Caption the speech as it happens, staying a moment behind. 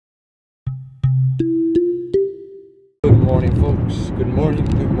morning, folks. Good morning,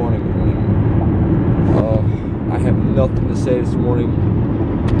 good morning, good morning. I have nothing to say this morning.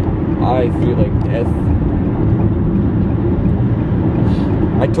 I feel like death.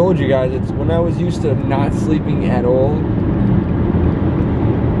 I told you guys, it's when I was used to not sleeping at all.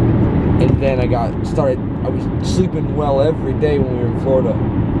 And then I was sleeping well every day when we were in Florida.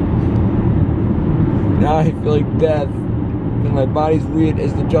 Now I feel like death. And my body's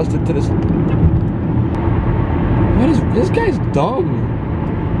is adjusted to this. This guy's dumb.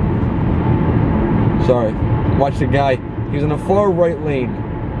 Sorry. Watch the guy. He was in the far right lane.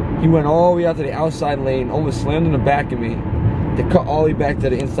 He went all the way out to the outside lane, almost slammed in the back of me. To cut all the way back to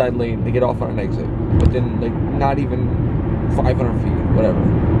the inside lane to get off on an exit. But then, like, not even 500 feet, whatever,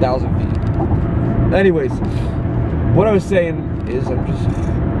 1,000 feet. Anyways, what I was saying is I'm just...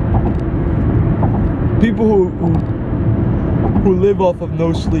 People who live off of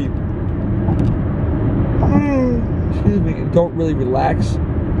no sleep, excuse me, and don't really relax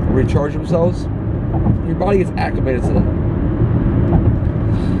or recharge themselves, your body gets acclimated to that.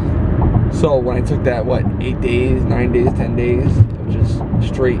 So when I took that, 8 days, 9 days, 10 days of just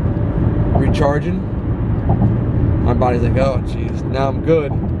straight recharging, my body's like, oh jeez, now I'm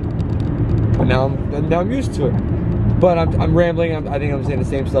good. But now I'm used to it. But I'm rambling. I think I'm saying the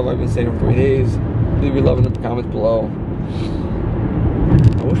same stuff I've been saying for 3 days. Leave your love in the comments below.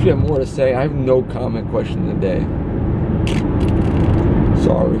 I wish we had more to say. I have no comment question today.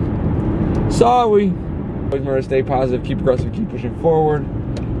 Sorry. Remember to stay positive, keep aggressive, keep pushing forward.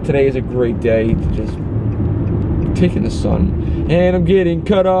 Today is a great day to just take in the sun. And I'm getting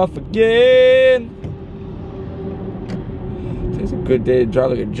cut off again. Today's a good day to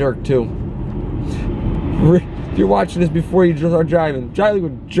drive like a jerk too. If you're watching this before you start driving, drive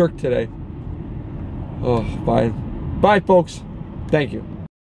like a jerk today. Oh, bye. Bye, folks. Thank you.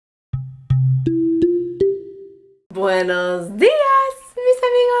 Buenos dias, mis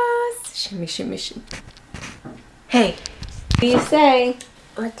amigos. Shimmy, shimmy, shimmy. Hey, what do you say?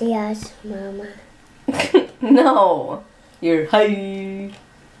 Adios, mama. No, you're hi.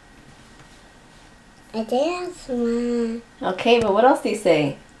 Adios, mama. Okay, but what else do you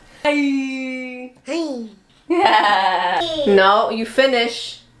say? Hi. Hi. Yeah. No, you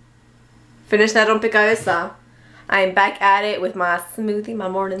finish. Finish that rompecabezas. I'm back at it with my smoothie, my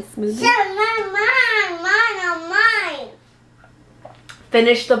morning smoothie. Mine.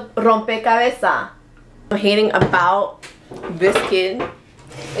 Finish the rompecabezas. I'm hating about this kid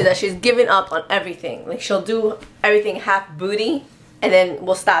is that she's giving up on everything. Like, she'll do everything half booty and then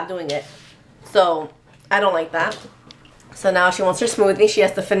we'll stop doing it. So I don't like that. So now she wants her smoothie. She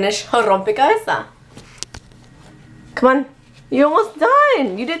has to finish her rompecabezas. Come on. You're almost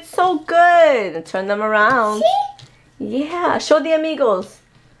done. You did so good. Turn them around. See? Yeah. Show the amigos.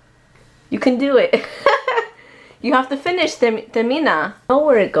 You can do it. You have to finish, termina. Know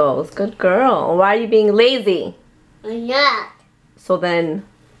where it goes. Good girl. Why are you being lazy? I'm not. So then,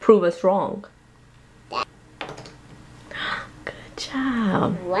 prove us wrong. Good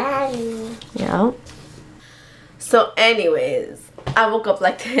job. Wow. Yeah. So anyways, I woke up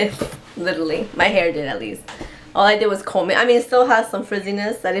like this. Literally. My hair did, at least. All I did was comb it. I mean, it still has some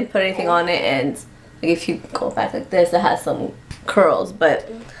frizziness. I didn't put anything on it. And like, if you go back like this, it has some curls. But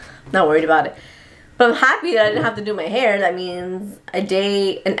I'm not worried about it. But I'm happy that I didn't have to do my hair. That means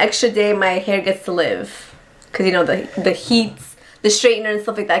an extra day my hair gets to live. Because, you know, the heats, the straightener and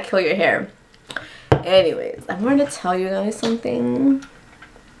stuff like that kill your hair. Anyways, I'm going to tell you guys something.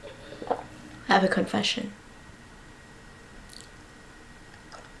 I have a confession.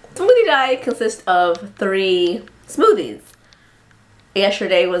 Smoothie diet consists of 3 smoothies.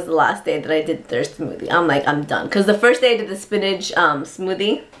 Yesterday was the last day that I did their smoothie. I'm like, I'm done. Because the first day I did the spinach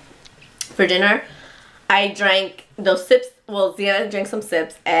smoothie for dinner, I drank those sips. Well, Ziana drank some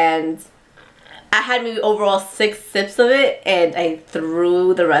sips, and I had maybe overall 6 sips of it, and I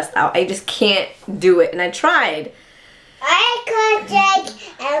threw the rest out. I just can't do it, and I tried. I could drink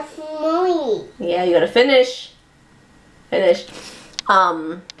a smoothie. Yeah, you gotta finish. Finish.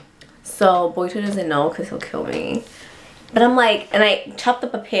 So BOYTOY doesn't know because he'll kill me. But I'm like, and I chopped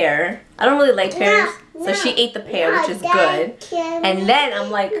up a pear. I don't really like pears, so she ate the pear, which is good. And then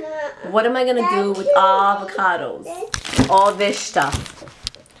I'm like, what am I gonna do with avocados? All this stuff.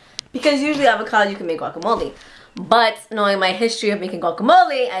 Because usually avocado you can make guacamole. But knowing my history of making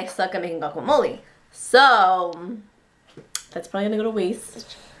guacamole, I suck at making guacamole. So that's probably gonna go to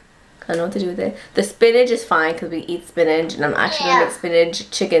waste. I don't know what to do with it. The spinach is fine because we eat spinach, and I'm actually gonna make spinach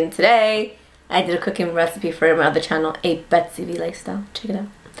chicken today. I did a cooking recipe for my other channel, a Betsy V lifestyle. Check it out.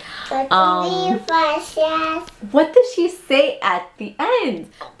 What did she say at the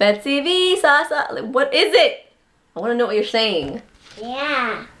end? Betsy V salsa. Like, what is it? I want to know what you're saying.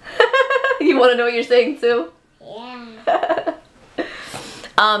 Yeah. You want to know what you're saying too? Yeah.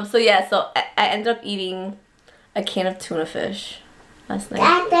 So yeah, so I ended up eating a can of tuna fish last night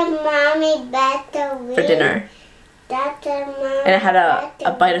That's a mommy better for dinner. That's a mommy. And I had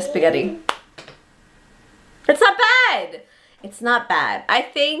a bite of spaghetti. It's not bad. It's not bad. I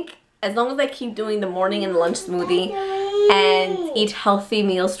think as long as I keep doing the morning and lunch smoothie and eat healthy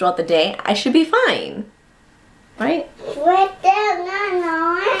meals throughout the day, I should be fine. Right? With the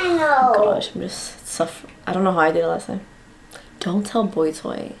Gosh, I'm just suffering. I don't know how I did it last time. Don't tell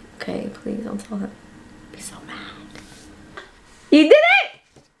BOYTOY. Okay, please don't tell him. I'll be so mad. You did it!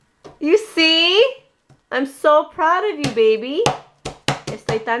 You see? I'm so proud of you, baby.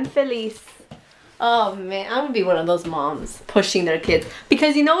 Estoy tan feliz. Oh man, I'm gonna be one of those moms pushing their kids.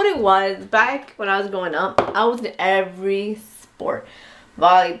 Because you know what it was? Back when I was growing up, I was in every sport.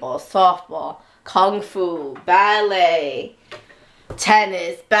 Volleyball, softball, kung fu, ballet,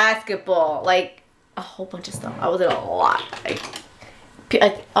 tennis, basketball, like a whole bunch of stuff. I was in a lot.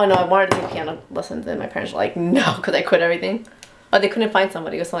 Oh no, I wanted to take piano lessons and my parents were like, no, because I quit everything. Oh, they couldn't find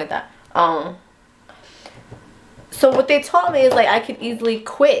somebody or something like that. So what they taught me is like I could easily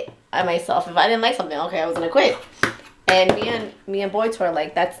quit I myself. If I didn't like something, okay, I was gonna quit. And me and BOYTOY are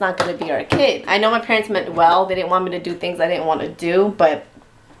like, that's not gonna be our kid. I know my parents meant well. They didn't want me to do things I didn't want to do, but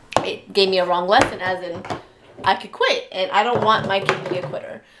it gave me a wrong lesson, as in I could quit, and I don't want my kid to be a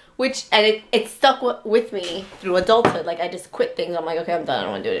quitter. And it stuck with me through adulthood. Like I just quit things. I'm like, okay, I'm done. I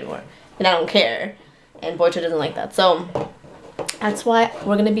don't want to do it anymore, and I don't care. And BOYTOY doesn't like that, so that's why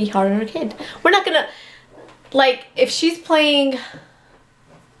we're gonna be hard on our kid. We're not gonna, like, if she's playing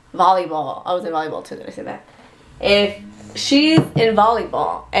volleyball. I was in volleyball too, did I say that? If she's in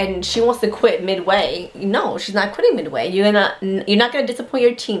volleyball and she wants to quit midway, no, she's not quitting midway. You're not gonna disappoint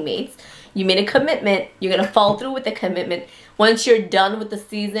your teammates. You made a commitment. You're gonna follow through with the commitment. Once you're done with the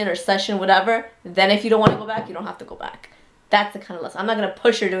season or session, whatever, then if you don't want to go back, you don't have to go back. That's the kind of lesson. I'm not gonna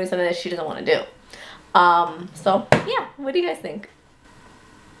push her doing something that she doesn't want to do. So yeah, what do you guys think?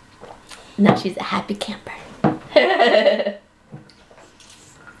 Now she's a happy camper.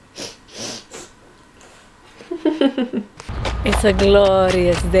 It's a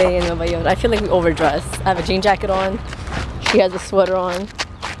glorious day in Nueva York. I feel like we overdressed. I have a jean jacket on. She has a sweater on.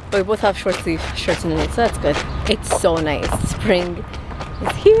 But we both have short sleeve shirts underneath, so that's good. It's so nice. Spring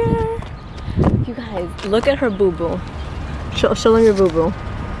is here. You guys, look at her boo-boo. Show them your boo-boo.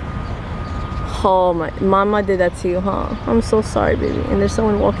 Oh my, mama did that to you, huh? I'm so sorry, baby. And there's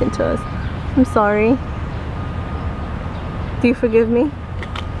someone walking to us. I'm sorry. Do you forgive me?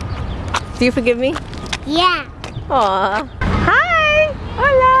 Do you forgive me? Yeah. Aw. Hi!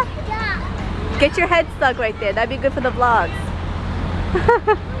 Hola! Yeah. Get your head stuck right there. That'd be good for the vlogs.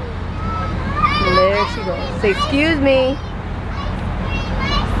 There she goes. Say, excuse me.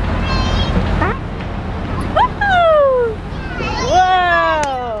 Woohoo!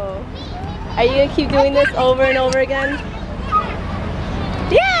 Whoa! Are you gonna keep doing this over and over again?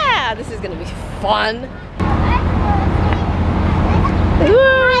 Yeah! This is gonna be fun.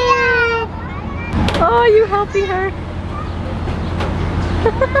 Woo! Oh, you helping her?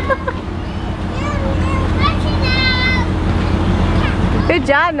 Good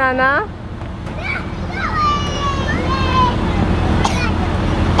job, Nana.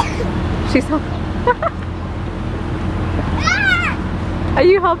 She's Are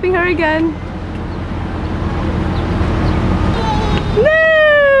you helping her again?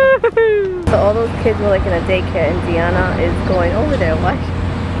 No! So all those kids were like in a daycare and Deanna is going over there. Why?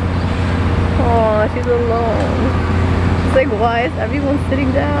 Oh, she's alone. She's like, why is everyone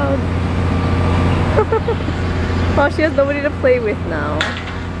sitting down? Oh, she has nobody to play with now.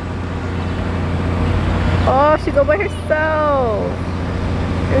 Oh, she's all by herself.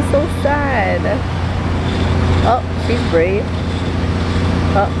 It's so sad. Oh, she's brave.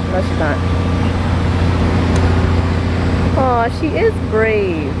 Oh, no, she's not. Oh, she is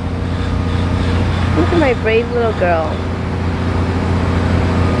brave. Look at my brave little girl.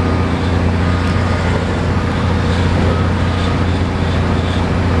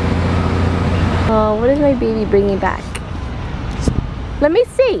 Oh, what is my baby bringing back? Let me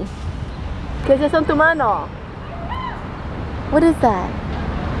see. ¿Qué es eso en tu mano? What is that?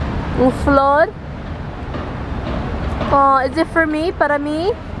 Un flor? Oh, is it for me? Para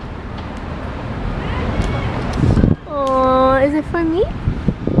mí? Oh, is it for me?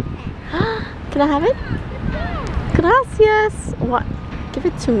 Can I have it? Gracias. What? Give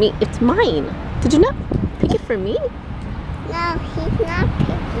it to me. It's mine. Did you not pick it for me? No, he's not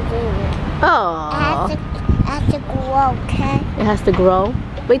picking it. Oh. It has to grow, okay? It has to grow.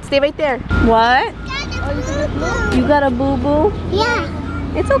 Wait, stay right there. What? You got a boo-boo? Yeah.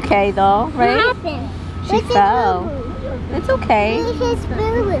 It's okay though, right? What happened? She fell. It's okay. Where's his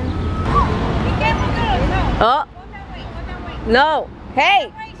boo-boo? Oh. No.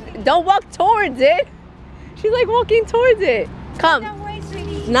 Hey, don't walk towards it. She's like walking towards it. Come.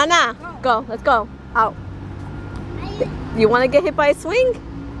 Nana, go. Let's go. Out. You want to get hit by a swing?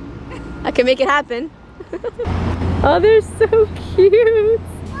 I can make it happen. Oh, they're so cute.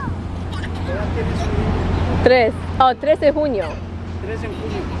 3 de junio. 3 de junio.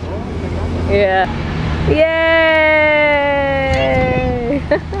 Yeah. Yay!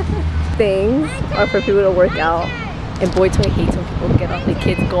 Things are for people to work out. And BOYTOY hates when people get off. The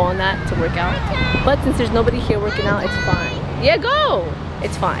kids go on that to work out. But since there's nobody here working out, it's fine. Yeah, go!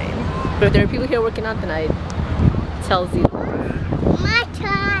 It's fine. But if there are people here working out, then I tell you. My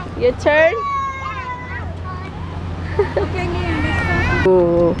turn. Your turn?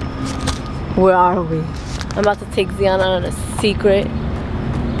 Ooh. Where are we? I'm about to take Ziana on a secret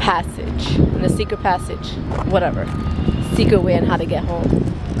passage. In a secret passage. Whatever. Secret way on how to get home.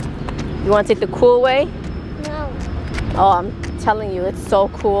 You want to take the cool way? No. Oh, I'm telling you, it's so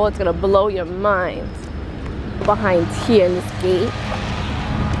cool. It's gonna blow your mind. Behind here in this gate.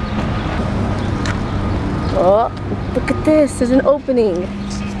 Oh, look at this. There's an opening.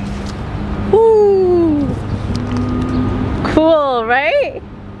 Woo! Cool, right?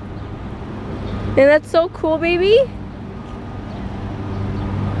 And that's so cool, baby.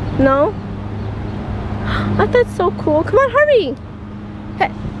 No? That's so cool. Come on, hurry.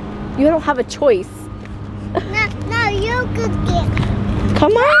 Hey, you don't have a choice. No, you could get.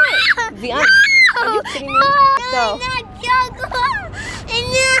 Come on. Ziana, are you kidding me? Let's go.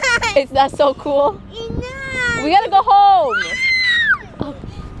 It's not so cool. We gotta go home. Oh.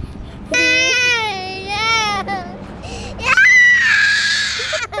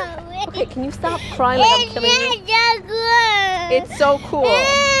 Okay, can you stop crying like I'm killing you? It's so cool.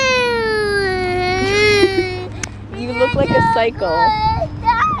 You look like a psycho.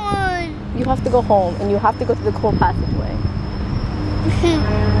 You have to go home and you have to go to the cool passageway.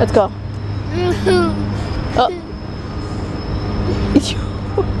 Let's go. Oh.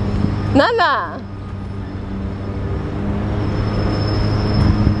 Nana!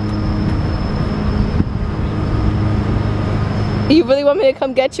 You really want me to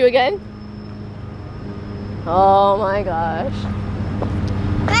come get you again? Oh my gosh.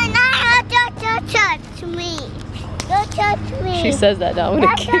 Don't touch me. Don't touch me. She says that now. I'm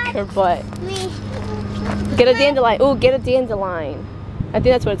gonna kick her butt. Me. Get a dandelion. Ooh, get a dandelion. I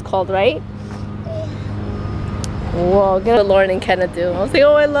think that's what it's called, right? Whoa, get what Lauren and Kenna do. I was like,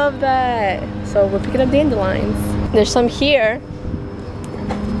 oh, I love that. So we're picking up dandelions. There's some here.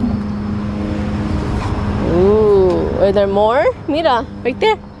 Ooh, are there more? Mira, right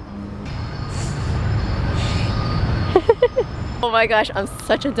there. Oh my gosh, I'm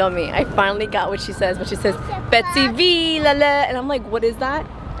such a dummy. I finally got what she says. When she says, Betsy V, la la. And I'm like, what is that?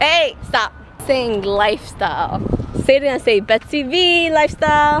 Hey, stop. Saying lifestyle. Say it and say, Betsy V,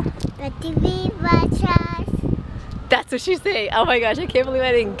 lifestyle. Betsy V, lifestyle. That's what she's saying. Oh my gosh, I can't believe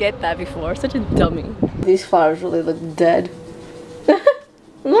I didn't get that before. Such a dummy. These flowers really look dead.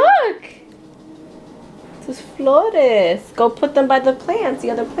 Look! Tus flores. Go put them by the plants,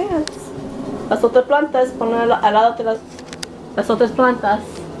 the other plants. Las otras plantas, ponlo al lado de las otras plantas.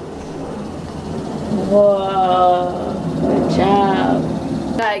 Whoa, good job.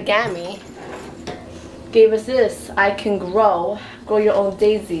 Gammy gave us this. I can grow your own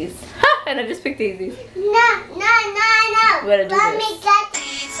daisies. And I just picked daisies. No. We gotta do Let this. me get.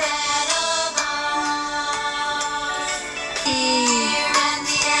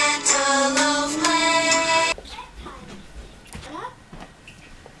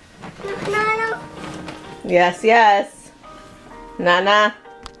 Yes, yes. Nana.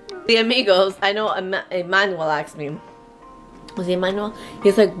 The amigos, I know Emmanuel asked me. Was it Emmanuel?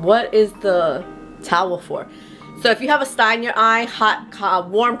 He's like, what is the towel for? So if you have a sty in your eye,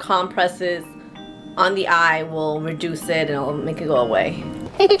 warm compresses on the eye will reduce it and it'll make it go away.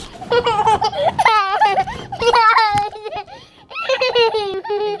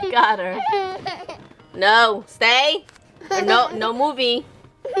 Got her. No, stay. Or no movie.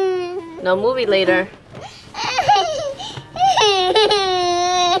 No movie later.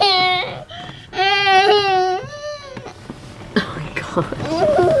 Oh my god.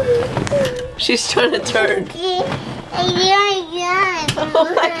 She's trying to turn. Oh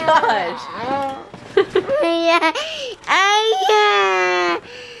my gosh.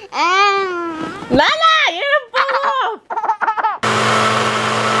 Lala, you're gonna fall off.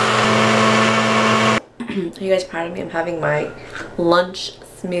 Are you guys proud of me? I'm having my lunch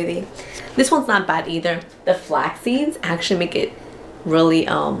smoothie. This one's not bad either. The flax seeds actually make it really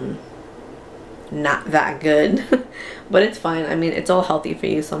not that good. But it's fine. I mean, it's all healthy for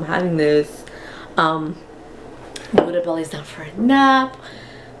you. So I'm having this. Buddha belly's down for a nap,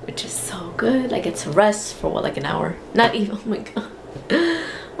 which is so good. I get to rest for what, like an hour? Not even, oh my god.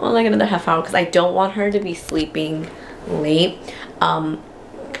 Well, like another half hour, because I don't want her to be sleeping late.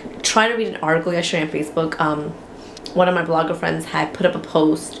 Trying to read an article yesterday on Facebook. One of my blogger friends had put up a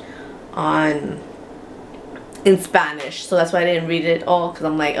post in Spanish, so that's why I didn't read it all, because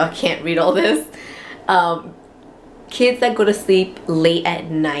I'm like, oh, I can't read all this. Kids that go to sleep late at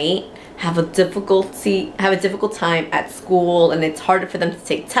night have a difficult time at school, and it's harder for them to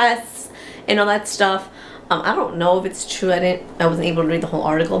take tests and all that stuff. I don't know if it's true. I wasn't able to read the whole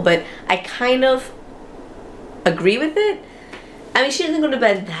article, but I kind of agree with it. I mean, she doesn't go to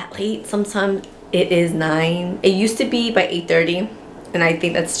bed that late. Sometimes it is 9. It used to be by 8:30, and I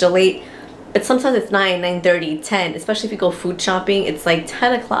think that's still late. But sometimes it's 9, 9:30, 10. Especially if you go food shopping, it's like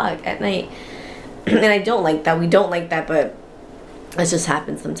 10 o'clock at night. And I don't like that. We don't like that, but it just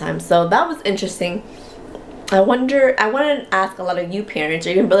happens sometimes. So that was interesting. I wanted to ask a lot of you parents, or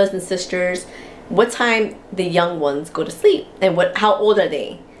even brothers and sisters, what time the young ones go to sleep, and how old are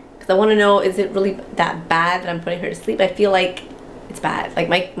they? Because I want to know, is it really that bad that I'm putting her to sleep? I feel like it's bad. Like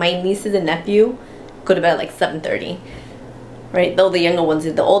my nieces and nephew go to bed at like 7:30, right? Though the younger ones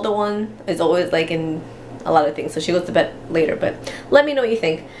do. The older one is always like in a lot of things, so she goes to bed later. But let me know what you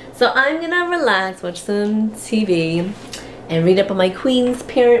think. So I'm gonna relax, watch some TV, and read up on my Queen's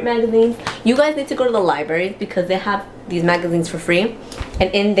Parent magazines. You guys need to go to the libraries because they have these magazines for free,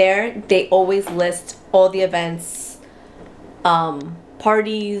 and in there they always list all the events,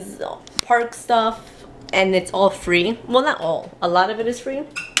 parties, park stuff, and it's all free. Well, not all, a lot of it is free.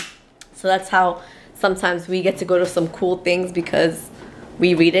 So that's how sometimes we get to go to some cool things because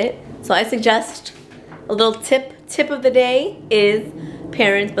we read it. So I suggest a little tip of the day is,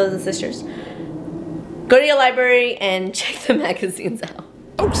 parents, brothers and sisters, go to your library and check the magazines out.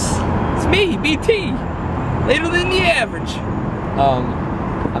 Folks, it's me, BT. Later than the average.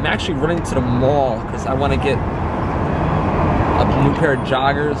 I'm actually running to the mall because I want to get a new pair of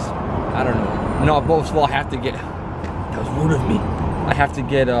joggers. I don't know. No, most of all, I have to get. That was rude of me. I have to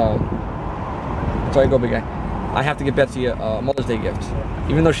get. Sorry, go big guy. I have to get Betsy a Mother's Day gift,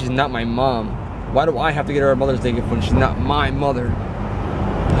 even though she's not my mom. Why do I have to get her a Mother's Day gift when she's not my mother?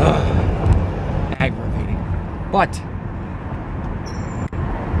 Aggravating. But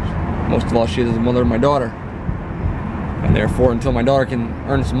most of all, she is the mother of my daughter, and therefore, until my daughter can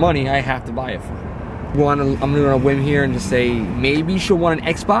earn some money, I have to buy it for her. I'm going to whim here and just say maybe she'll want an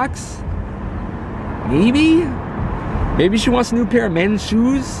Xbox. Maybe she wants a new pair of men's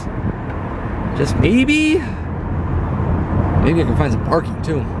shoes. Just maybe. Maybe I can find some parking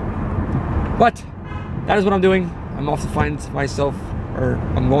too. But that is what I'm doing. I'm off to find myself, or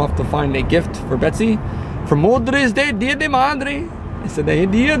I'm going off to find a gift for Betsy for Mother's Day, Dia de Madre. It's the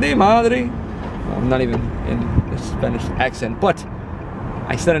Dia de Madre. I'm not even in the Spanish accent, but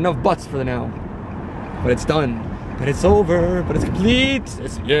I said enough buts for the now. But it's done. But it's over. But it's complete.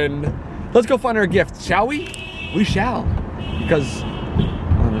 It's the end. Let's go find her a gift, shall we? We shall. Because,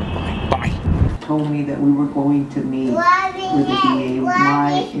 bye. Told me that we were going to meet with the DA.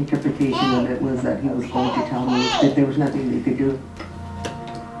 My interpretation of it was that he was going to tell me that there was nothing they could do.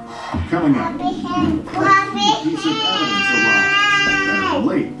 Coming up, a piece of evidence arrives. Better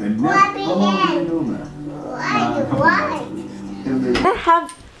late than never. How long have you known that? I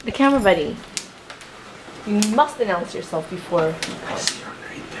have the camera ready. You must announce yourself before. I see her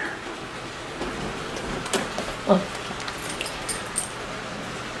right there. Oh.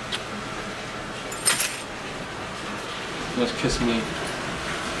 Let's kiss me.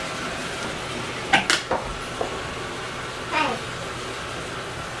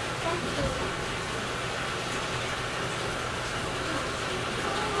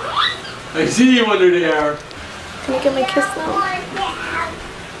 I see you under there. Can you get my kiss now?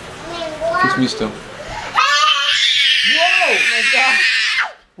 Kiss me still. Whoa! Oh my God!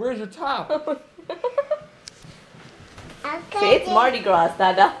 Where's your top? See, it's Mardi Gras,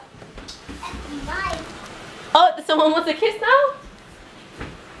 Dada. Oh, someone wants a kiss now?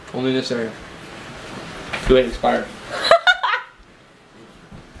 Only in this area. Too late, expired.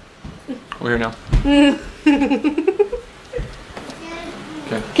 We're here now.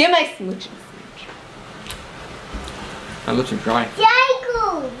 Okay. Give my smooch. My lips are dry.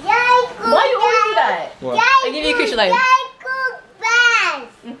 Why you always do that? What? I give you a kiss line.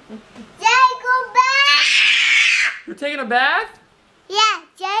 You're taking a bath? Yeah,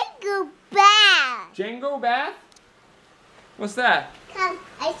 Django bath. Django bath? What's that? Come,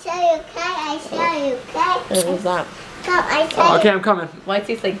 I show you, okay? I show you, okay? What was that? Come, I show Oh, you. okay, I'm coming. Why it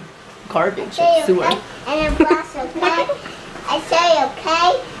tastes like garbage? Show you, Sewer. okay? And then brush, okay? I show you, okay?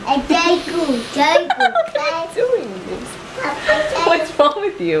 And day good, okay? Doing this? Come, I show you. What's wrong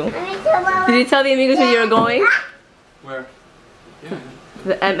with you? Let me show Mama. Did you tell the amigos where you were going? Where? Yeah.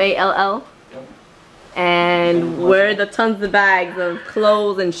 The M-A-L-L? Yep. And where are the tons of bags of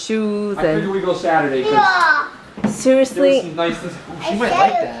clothes and shoes I figured and... we go Saturday because Yeah. there was Seriously? some nice things. I She might show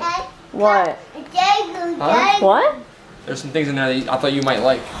like you, that. okay? What? Day good, Huh? day What? There's some things in there that I thought you might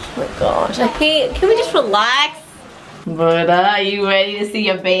like. Oh my gosh, I hate. Can we just relax? But are you ready to see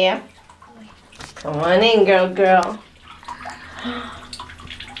your bam? Come on in, girl.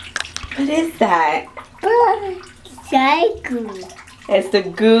 What is that? Day good. It's the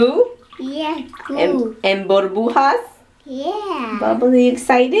goo Yeah, good. and burbujas. Yeah. Bubble, are you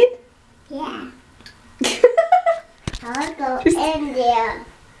excited? Yeah. I'll go in there.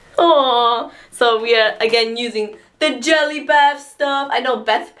 Aww. So we are again using the jelly bath stuff. I know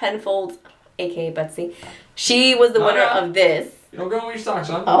Beth Penfold, aka Betsy, she was the winner of this. You don't go in your socks,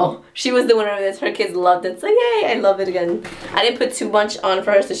 huh? Oh, she was the winner of this. Her kids loved it. So yay, I love it again. I didn't put too much on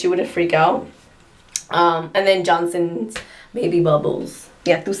for her so she wouldn't freak out. And then Johnson's baby bubbles.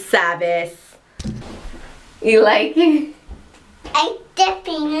 Yeah, tu sabes. You like it? I'm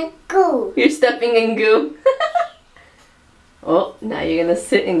dipping in goo. You're stepping in goo. Oh, now you're gonna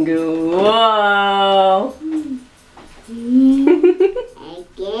sit in goo. Whoa. I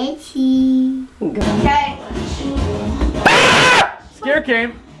get you. Okay. Scare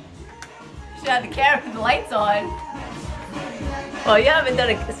came. Should have the camera with the lights on. Oh, you haven't done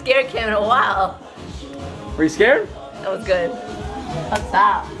a scare cam in a while. Were you scared? That was good. Up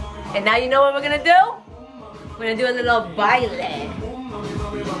top. And now you know what we're gonna do? We're gonna do a little baile.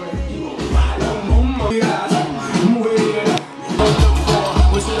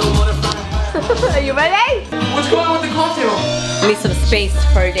 Are you ready? What's going on with the cocktail? We need some space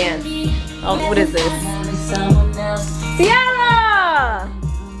for a dance. Oh, what is this? Tiara!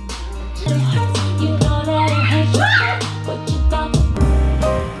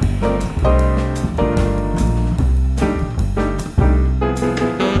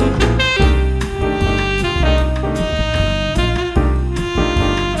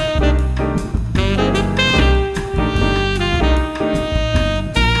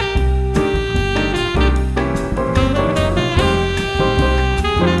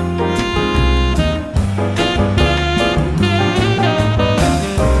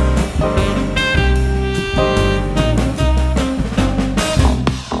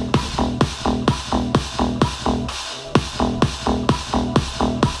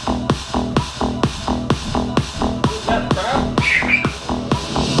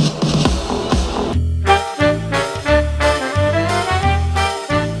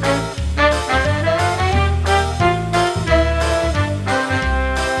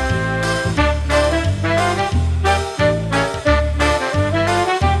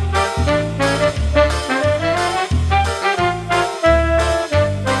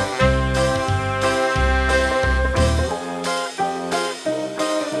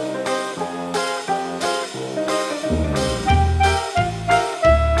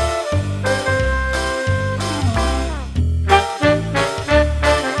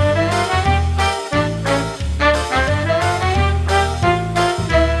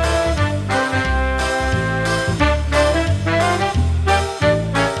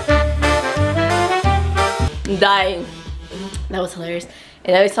 Dying. That was hilarious.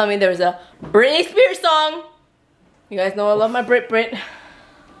 And I was telling me there was a Britney Spears song. You guys know I love my Brit. All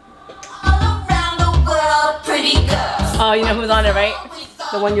around the world, pretty girls. Oh, you know who's on it, right?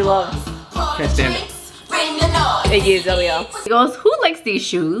 The one you love. Can't stand it. Bring the noise. Iggy Azalea. He goes, who likes these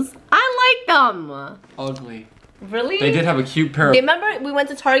shoes? I like them. Ugly. Really? They did have a cute pair of... Remember we went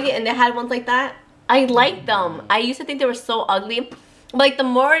to Target and they had ones like that? I like them. I used to think they were so ugly. But like the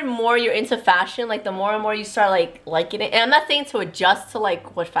more and more you're into fashion, like the more and more you start like liking it. And I'm not saying to adjust to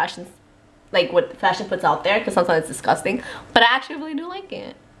like what fashion puts out there, because sometimes it's disgusting. But I actually really do like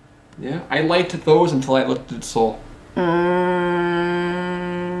it. Yeah, I liked those until I looked at Soul. I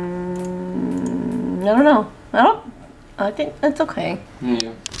don't know. I think it's okay.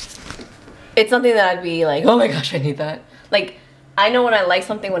 Yeah. It's something that I'd be like, oh my gosh, I need that. Like, I know when I like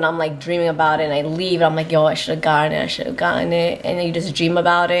something, when I'm like dreaming about it and I leave, I'm like, yo, I should have gotten it, and then you just dream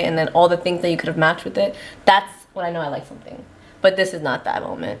about it, and then all the things that you could have matched with it. That's when I know I like something. But this is not that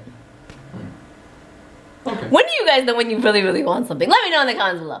moment. Okay. When do you guys know when you really, really want something? Let me know in the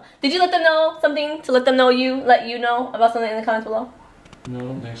comments below. Did you let them know something to let you know about something in the comments below? No, I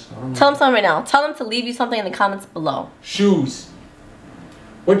don't think so. I don't know. Tell them something right now. Tell them to leave you something in the comments below. Shoes.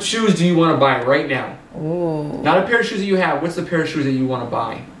 What shoes do you want to buy right now? Ooh. Not a pair of shoes that you have. What's the pair of shoes that you want to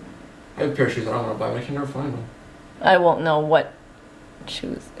buy? I have a pair of shoes that I want to buy, but I can never find them. I won't know what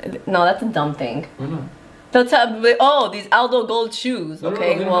shoes. No, that's a dumb thing. Why not? They'll tell, oh, these Aldo Gold shoes. No,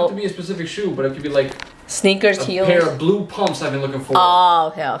 Okay, no, they don't have to be a specific shoe, but it could be like sneakers, a heels. pair of blue pumps I've been looking for.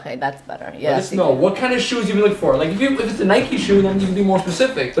 Oh, okay, that's better. Yeah. Just know what kind of shoes you've been looking for. Like if it's a Nike shoe, then you can be more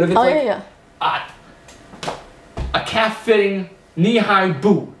specific. But if it's a calf-fitting knee-high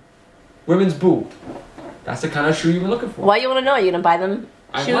boot, women's boot, that's the kind of shoe you've been looking for. Why you want to know? Are you gonna buy them?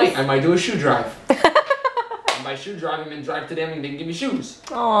 I might do a shoe drive. I might shoe drive them and drive to them and they can give me shoes.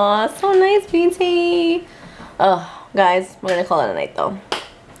 Aw, so nice, BT. Oh, guys, we're gonna call it a night though.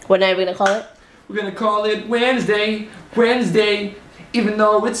 What night are we gonna call it? We're gonna call it Wednesday, even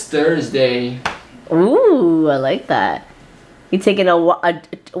though it's Thursday. Ooh, I like that. You taking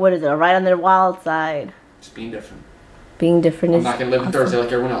what is it? A ride on the wild side. Just being different. Being different I'm is not gonna live on awesome. Thursday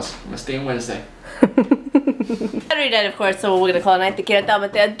like everyone else. I'm gonna stay on Wednesday. Saturday night, of course, so we're gonna call it night. Te quiero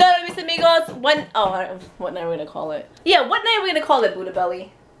tanto, mis amigos. What night are we gonna call it? Yeah, what night are we gonna call it, Buddha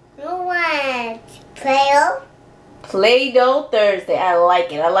Belly? What? Play-Doh? Play-Doh Thursday. I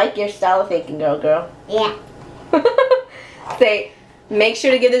like it. I like your style of thinking, girl. Yeah. Say, make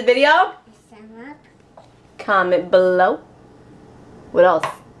sure to give this video comment below. What else?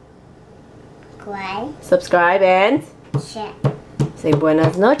 Subscribe and Share. say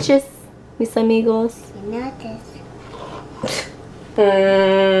buenas noches, mis amigos. Notice.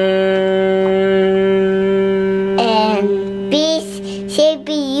 And peace, shape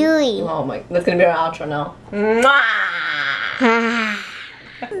you. Oh my, that's gonna be our outro now. Mwah!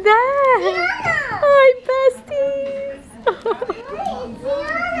 Hi, besties.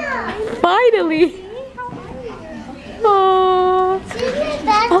 Finally. Oh. She's your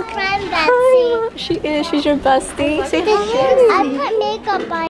best friend, Betsy. She is. She's your bestie. Say hi. I put makeup on.